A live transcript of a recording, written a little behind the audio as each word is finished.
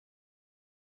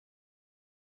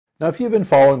Now, if you've been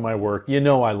following my work, you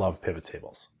know I love pivot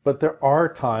tables, but there are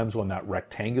times when that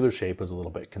rectangular shape is a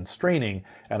little bit constraining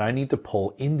and I need to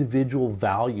pull individual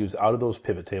values out of those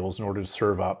pivot tables in order to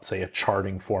serve up, say, a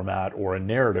charting format or a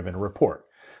narrative in a report.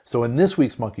 So in this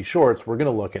week's Monkey Shorts, we're going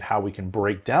to look at how we can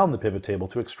break down the pivot table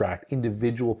to extract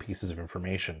individual pieces of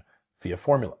information via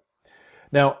formula.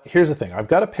 Now, here's the thing. I've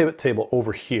got a pivot table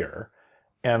over here,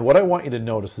 and what I want you to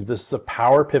notice is this is a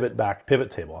power pivot backed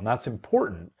pivot table, and that's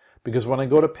important because when I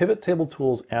go to Pivot Table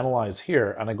Tools, Analyze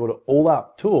here, and I go to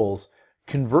OLAP Tools,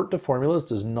 Convert to Formulas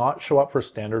does not show up for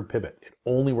standard pivot. It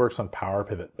only works on power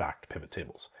pivot backed pivot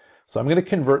tables. So I'm going to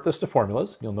convert this to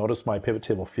formulas. You'll notice my pivot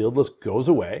table field list goes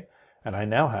away, and I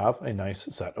now have a nice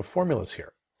set of formulas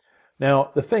here.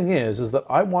 Now, the thing is that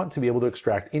I want to be able to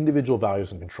extract individual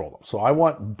values and control them. So I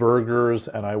want burgers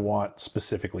and I want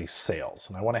specifically sales.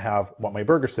 And I want to have what my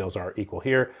burger sales are equal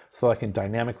here so that I can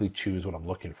dynamically choose what I'm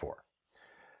looking for.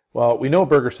 Well, we know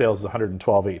burger sales is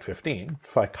 112,815.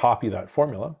 If I copy that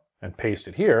formula and paste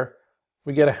it here,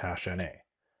 we get a hash NA.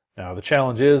 Now, the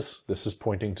challenge is this is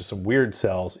pointing to some weird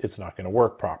cells. It's not going to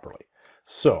work properly.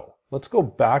 So let's go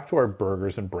back to our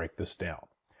burgers and break this down.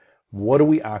 What do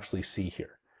we actually see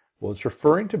here? Well, it's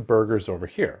referring to burgers over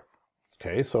here.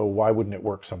 Okay, so why wouldn't it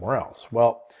work somewhere else?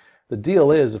 Well, the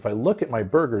deal is if I look at my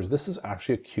burgers, this is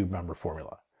actually a cube member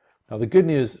formula. Now, the good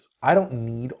news is I don't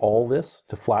need all this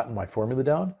to flatten my formula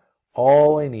down.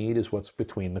 All I need is what's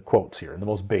between the quotes here in the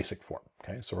most basic form.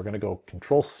 Okay, so we're going to go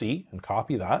Control C and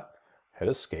copy that, hit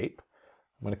Escape.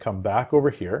 I'm going to come back over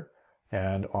here,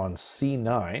 and on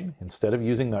C9, instead of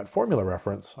using that formula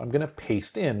reference, I'm going to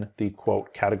paste in the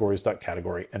quote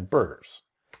categories.category and burgers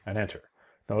and enter.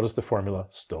 Notice the formula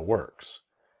still works.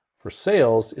 For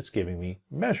sales, it's giving me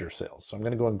measure sales. So I'm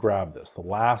going to go and grab this, the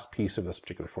last piece of this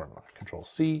particular formula. Control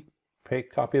C,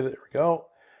 copy it, there we go.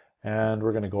 And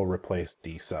we're going to go replace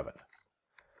D7.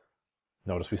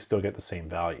 Notice we still get the same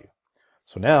value.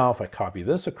 So now if I copy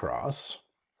this across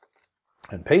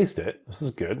and paste it, this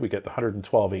is good. We get the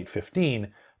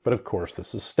 112,815, but of course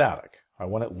this is static. I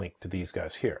want it linked to these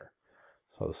guys here.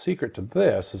 So the secret to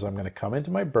this is I'm going to come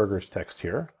into my burgers text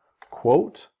here,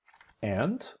 quote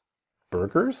and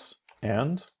burgers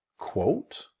and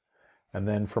quote. And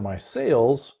then for my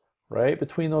sales, right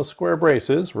between those square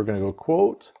braces, we're going to go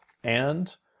quote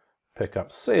and pick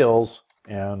up sales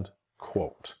and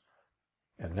quote.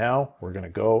 And now we're going to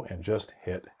go and just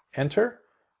hit enter.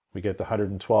 We get the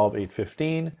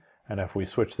 112,815. And if we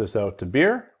switch this out to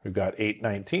beer, we've got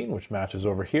 819, which matches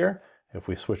over here. If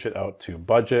we switch it out to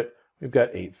budget, we've got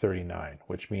 839,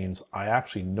 which means I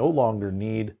actually no longer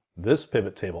need this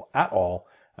pivot table at all.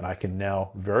 And I can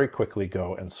now very quickly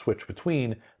go and switch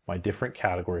between my different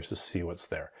categories to see what's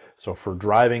there. So for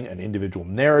driving an individual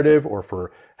narrative or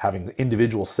for having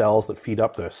individual cells that feed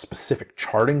up the specific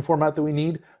charting format that we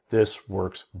need, this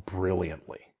works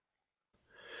brilliantly.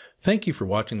 Thank you for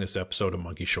watching this episode of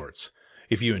Monkey Shorts.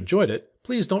 If you enjoyed it,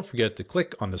 please don't forget to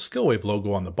click on the Skillwave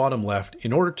logo on the bottom left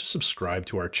in order to subscribe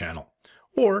to our channel.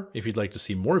 Or if you'd like to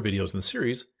see more videos in the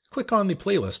series, click on the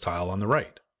playlist tile on the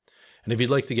right. And if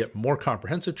you'd like to get more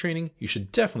comprehensive training, you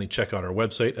should definitely check out our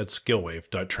website at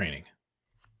skillwave.training.